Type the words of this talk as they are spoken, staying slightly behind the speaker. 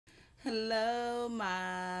Hello,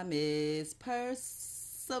 my Miss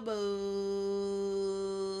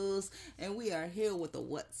Percivables, and we are here with the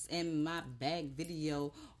What's in My Bag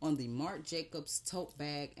video on the Marc Jacobs tote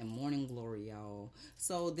bag and Morning Glory, y'all.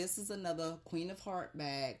 So this is another Queen of Heart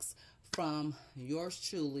bags from yours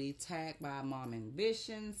truly, tagged by Mom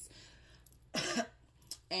Ambitions.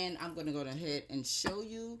 And I'm gonna go ahead and show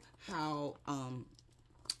you how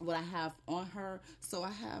what I have on her. So I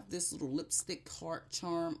have this little lipstick heart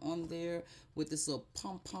charm on there with this little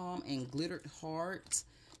pom-pom and glittered heart.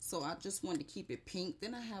 So I just wanted to keep it pink.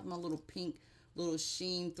 Then I have my little pink little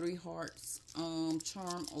sheen 3 hearts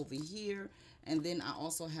charm over here. And then I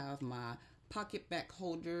also have my pocket back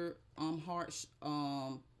holder my heart's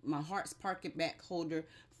pocket back holder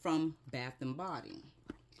from Bath and Body.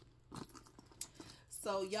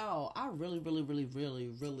 So y'all, I really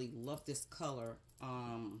love this color,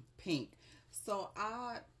 pink. So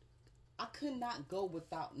I could not go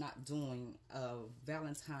without not doing a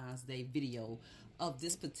Valentine's Day video of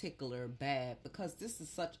this particular bag, because this is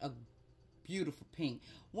such a beautiful pink.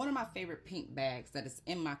 One of my favorite pink bags that is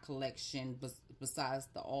in my collection, besides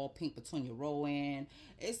the all pink Petunia Rowan.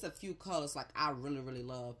 It's a few colors like I really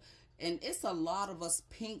love, and it's a lot of us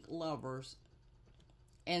pink lovers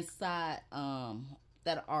inside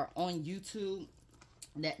that are on YouTube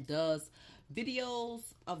that does videos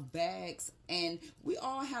of bags, and we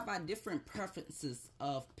all have our different preferences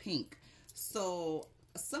of pink. So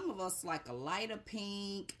some of us like a lighter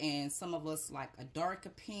pink, and some of us like a darker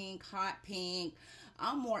pink, hot pink.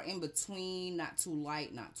 I'm more in between, not too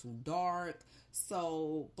light, not too dark.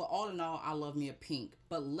 So, but all in all, I love me a pink.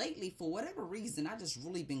 But lately, for whatever reason, I just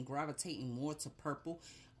really been gravitating more to purple.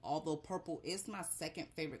 Although purple is my second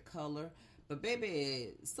favorite color. But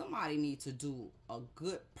baby, somebody needs to do a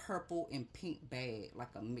good purple and pink bag, like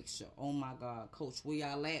a mixture. Oh my God, Coach, where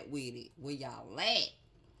y'all at with it? Where y'all at?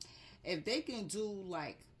 If they can do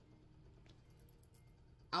like,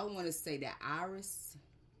 I want to say that iris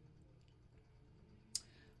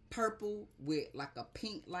purple with like a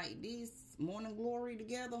pink like this, Morning Glory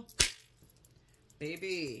together.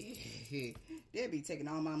 Baby, they'll be taking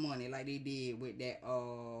all my money like they did with that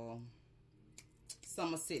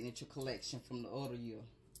Summer Signature collection from the other year.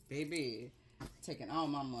 Baby, taking all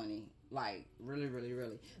my money, like really.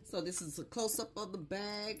 So this is a close-up of the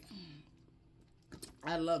bag.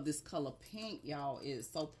 I love this color pink, y'all. It is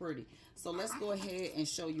so pretty. So let's go ahead and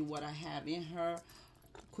show you what I have in her.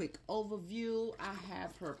 Quick overview. I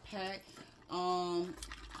have her pack.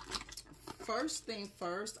 First thing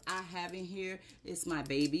first, I have in here is my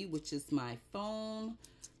baby, which is my phone.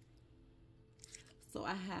 So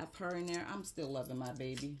I have her in there. I'm still loving my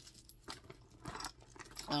baby.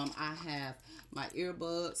 I have my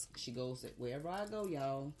earbuds. She goes wherever I go,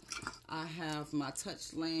 y'all. I have my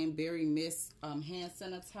Touchland Berry Mist hand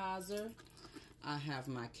sanitizer. I have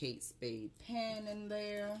my Kate Spade pen in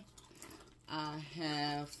there. I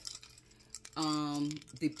have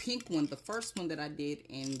the pink one, the first one that I did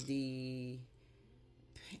in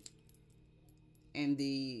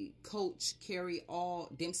the Coach Carry All,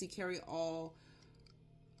 Dempsey Carry All.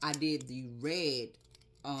 I did the red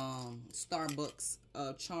Starbucks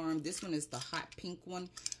charm. This one is the hot pink one,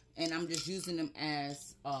 and I'm just using them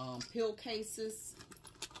as pill cases.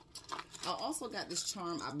 I also got this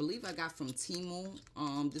charm, I believe I got from Temu.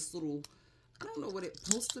 This little, I don't know what it's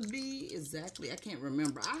supposed to be exactly. I can't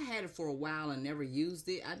remember. I had it for a while and never used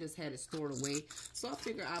it. I just had it stored away. So I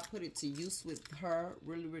figured I'd put it to use with her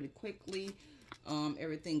really quickly.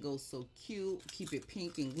 Everything goes so cute. Keep it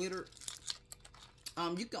pink and glittered.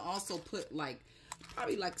 You can also put like,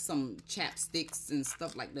 probably like some chapsticks and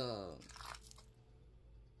stuff like your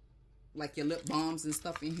lip balms and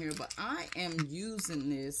stuff in here. But I am using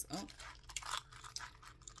this.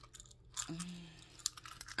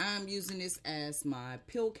 I'm using this as my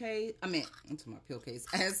pill case. Into my pill case,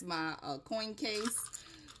 as my coin case.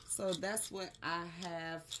 So that's what I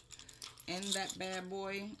have in that bad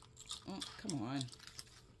boy. Oh, come on.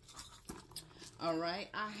 All right,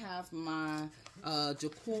 I have my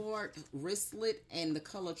Jacquard wristlet in the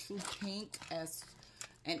color True Pink,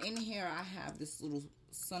 and in here I have this little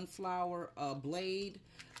sunflower blade.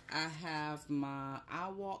 I have my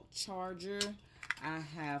iWalk charger. I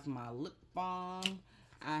have my lip balm.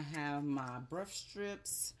 I have my breath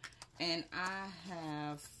strips, and I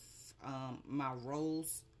have my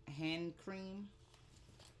rose hand cream.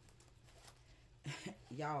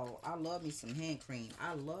 Y'all, I love me some hand cream.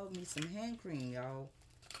 I love me some hand cream, y'all.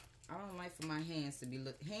 I don't like for my hands to be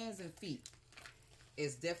hands and feet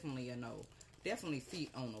is definitely a no. Definitely feet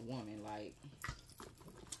on a woman. Like,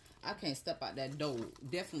 I can't step out that door.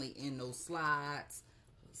 Definitely in those slides,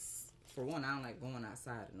 for one, I don't like going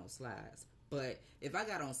outside in no slides. But if I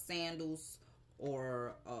got on sandals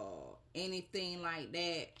or anything like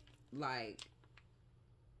that, like,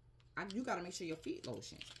 you got to make sure your feet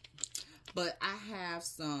lotion. But I have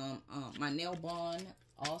some, my nail bond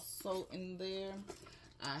also in there.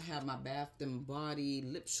 I have my Bath and Body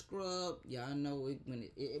lip scrub. Y'all know it when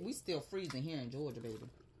we still freezing here in Georgia, baby.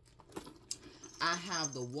 I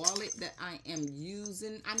have the wallet that I am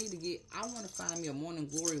using. I want to find me a Morning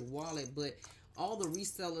Glory wallet, but all the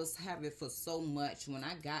resellers have it for so much. When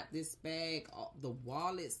I got this bag, the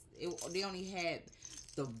wallets, they only had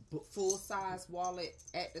the full-size wallet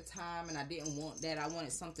at the time, and I didn't want that. I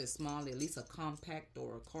wanted something small, at least a compact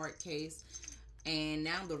or a card case. And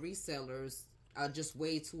now the resellers are just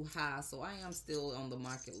way too high, so I am still on the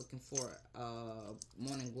market looking for a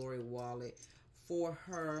Morning Glory wallet for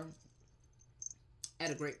her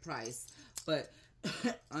at a great price. But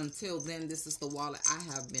until then, this is the wallet I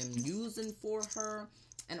have been using for her.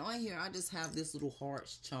 And on here, I just have this little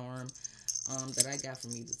hearts charm that I got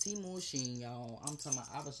from either Temu or Shein, y'all. I'm talking about,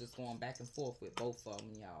 I was just going back and forth with both of them,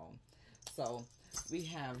 y'all. So we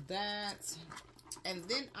have that. And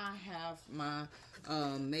then I have my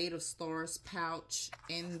Made of Stars pouch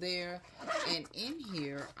in there. And in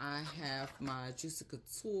here, I have my Juicy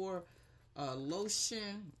Couture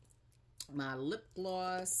lotion, my lip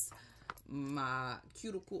gloss, my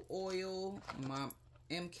cuticle oil, my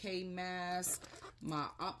MK mask, my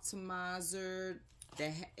optimizer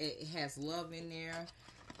that it has love in there,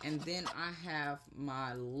 and then I have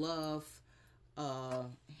my Love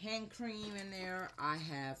hand cream in there. I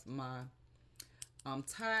have my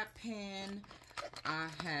Tide pen. I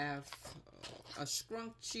have a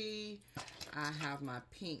scrunchie. I have my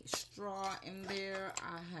pink straw in there.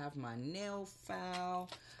 I have my nail file.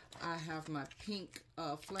 I have my pink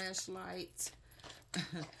flashlight.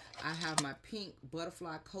 I have my pink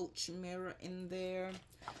butterfly coach mirror in there.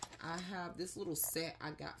 I have this little set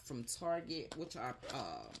I got from Target, which are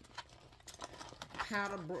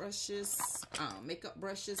powder brushes, makeup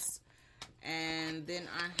brushes. And then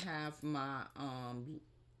I have my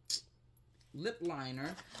lip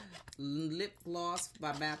liner, lip gloss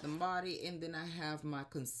by Bath and Body. And then I have my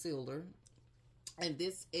concealer. And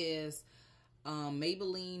this is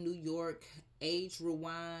Maybelline New York Age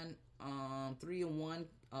Rewind 3-in-1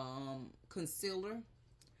 concealer,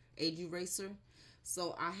 age eraser.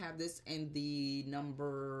 So I have this in the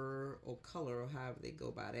number or color, or however they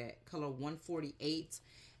go by that, color 148.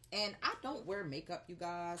 And I don't wear makeup, you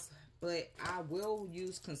guys, but I will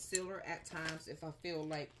use concealer at times if I feel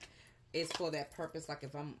like it's for that purpose. Like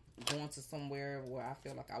if I'm going to somewhere where I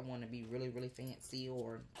feel like I want to be really, really fancy,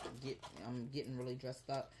 or I'm getting really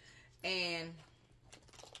dressed up, and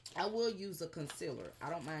I will use a concealer.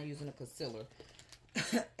 I don't mind using a concealer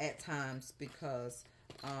at times because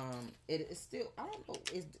it is still, I don't know,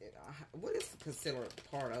 what is the concealer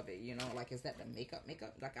part of it, you know? Like, is that the makeup?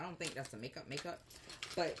 Like, I don't think that's the makeup.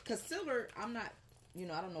 But concealer, I'm not, you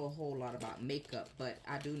know, I don't know a whole lot about makeup, but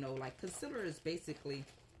I do know, like, concealer is basically,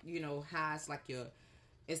 you know, hides, like,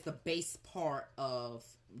 it's the base part of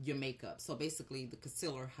your makeup. So, basically, the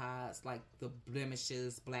concealer hides, like, the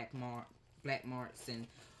blemishes, black marks, and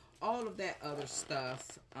all of that other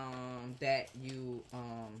stuff that you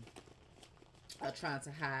are trying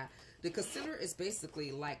to hide. The concealer is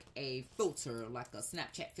basically like a filter, like a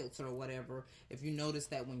Snapchat filter or whatever. If you notice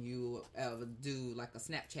that when you do like a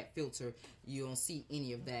Snapchat filter, you don't see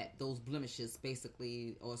any of that, those blemishes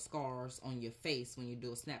basically, or scars on your face when you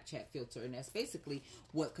do a Snapchat filter. And that's basically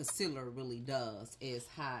what concealer really does, is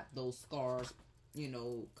hide those scars, you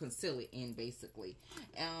know, conceal it in basically.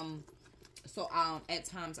 So at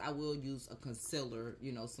times I will use a concealer,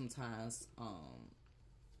 you know, sometimes,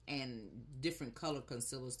 and different color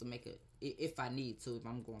concealers to make it, if I need to, if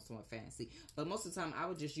I'm going somewhere fancy. But most of the time I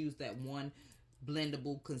would just use that one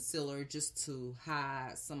blendable concealer just to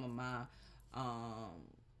hide some of my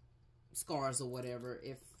scars or whatever,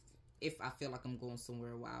 if I feel like I'm going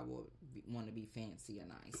somewhere where I would want to be fancy and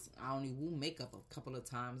nice. I only wore makeup a couple of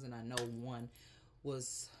times, and I know one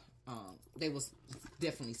was they was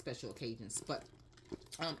definitely special occasions. But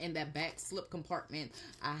in that back slip compartment,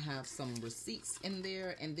 I have some receipts in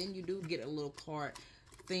there, and then you do get a little card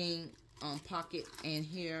thing pocket in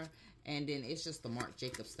here, and then it's just the Marc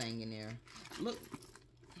Jacobs thing in there. Look,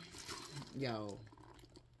 yo,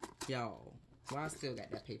 well, I still got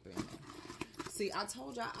that paper in there. See, I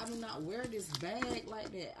told y'all I do not wear this bag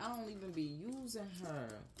like that. I don't even be using her.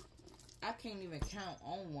 I can't even count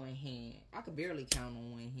on one hand. I could barely count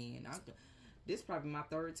on one hand. This is probably my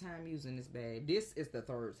third time using this bag. This is the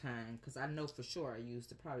third time, because I know for sure I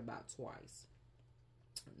used it probably about twice.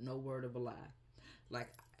 No word of a lie. Like,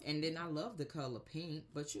 and then I love the color pink,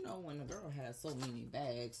 but you know, when a girl has so many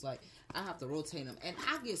bags, like, I have to rotate them. And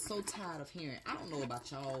I get so tired of hearing, I don't know about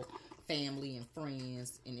y'all family and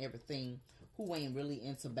friends and everything who ain't really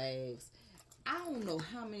into bags. I don't know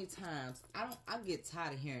how many times I get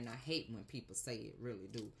tired of hearing. I hate when people say it, really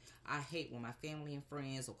do. I hate when my family and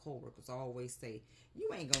friends or coworkers always say,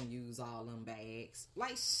 you ain't gonna use all them bags.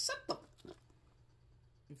 Like, shut the,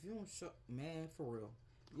 if you don't shut, man, for real.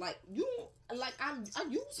 Like, you, like, I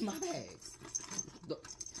use my bags.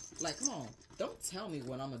 Like, come on, don't tell me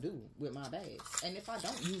what I'm gonna do with my bags. And if I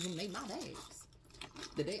don't use them, they my bags.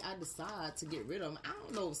 The day I decide to get rid of them, I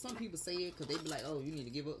don't know if some people say it because they be like, oh, you need to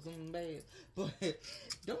give up some bags. But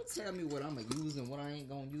don't tell me what I'm going to use and what I ain't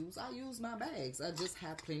going to use. I use my bags. I just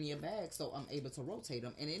have plenty of bags, so I'm able to rotate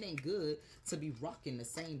them. And it ain't good to be rocking the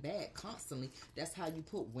same bag constantly. That's how you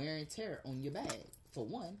put wear and tear on your bag, for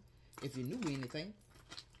one, if you knew anything.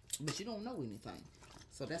 But you don't know anything.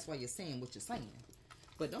 So that's why you're saying what you're saying.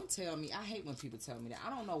 But don't tell me. I hate when people tell me that. I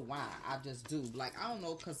don't know why. I just do. Like, I don't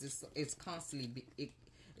know, because it's constantly,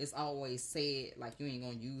 it's always said, like, you ain't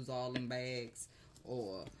going to use all them bags,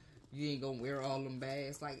 or you ain't going to wear all them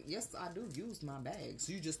bags. Like, yes, I do use my bags.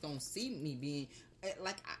 You just don't see me being,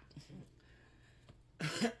 like,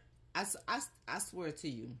 I swear to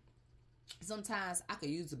you, sometimes I could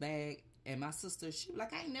use a bag, and my sister, she be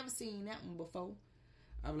like, I ain't never seen that one before.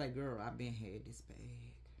 I be like, girl, I've been had this bag.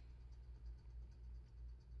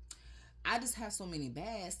 I just have so many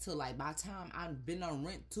bags till, like, by the time I've been on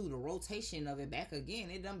rent to the rotation of it back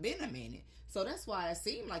again, it done been a minute. So that's why it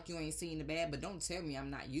seemed like you ain't seen the bag. But don't tell me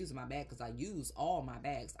I'm not using my bag, because I use all my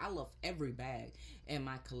bags. I love every bag in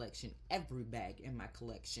my collection. Every bag in my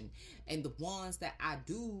collection. And the ones that I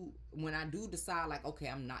do, when I do decide, like, okay,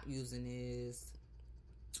 I'm not using this,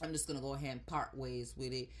 I'm just going to go ahead and part ways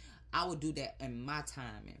with it, I would do that in my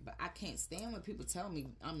timing. But I can't stand when people tell me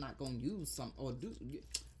I'm not going to use some, or do,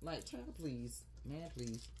 like, child, please, man,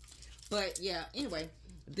 please. But yeah, anyway,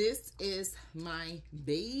 this is my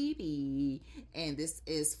baby, and this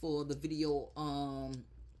is for the video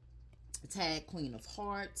tag Queen of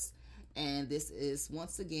Hearts. And this is,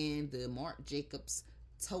 once again, the Marc Jacobs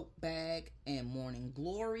tote bag and Morning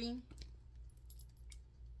Glory.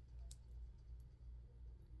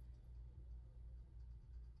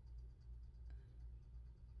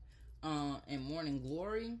 And Morning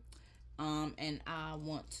Glory. And I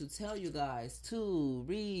want to tell you guys to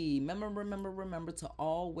remember to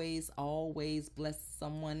always bless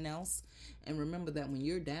someone else. And remember that when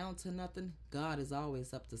you're down to nothing, God is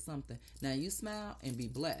always up to something. Now you smile and be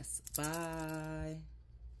blessed. Bye.